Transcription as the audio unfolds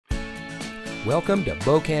Welcome to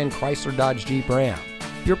Bokan Chrysler Dodge Jeep Ram,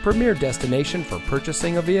 your premier destination for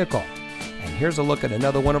purchasing a vehicle. And here's a look at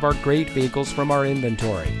another one of our great vehicles from our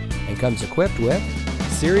inventory, and comes equipped with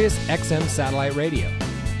Sirius XM satellite radio,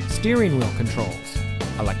 steering wheel controls,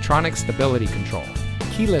 electronic stability control,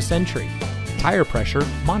 keyless entry, tire pressure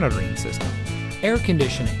monitoring system, air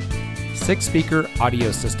conditioning, 6-speaker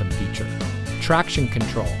audio system feature, traction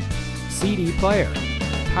control, CD player,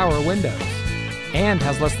 power windows, and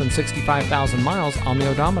has less than 65,000 miles on the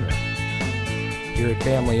odometer. Here at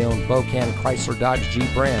family-owned Bokan Chrysler Dodge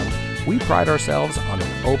Jeep Ram, we pride ourselves on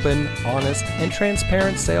an open, honest, and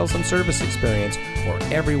transparent sales and service experience for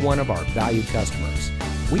every one of our valued customers.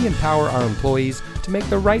 We empower our employees to make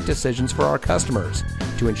the right decisions for our customers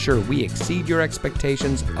to ensure we exceed your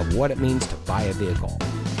expectations of what it means to buy a vehicle.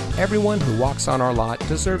 Everyone who walks on our lot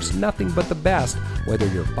deserves nothing but the best, whether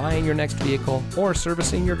you're buying your next vehicle or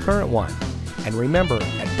servicing your current one. And remember,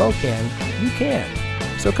 at Bokan, you can.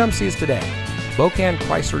 So come see us today. Bokan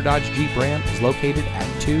Chrysler Dodge Jeep Ram is located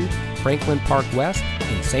at 2 Franklin Park West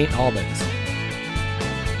in St. Albans.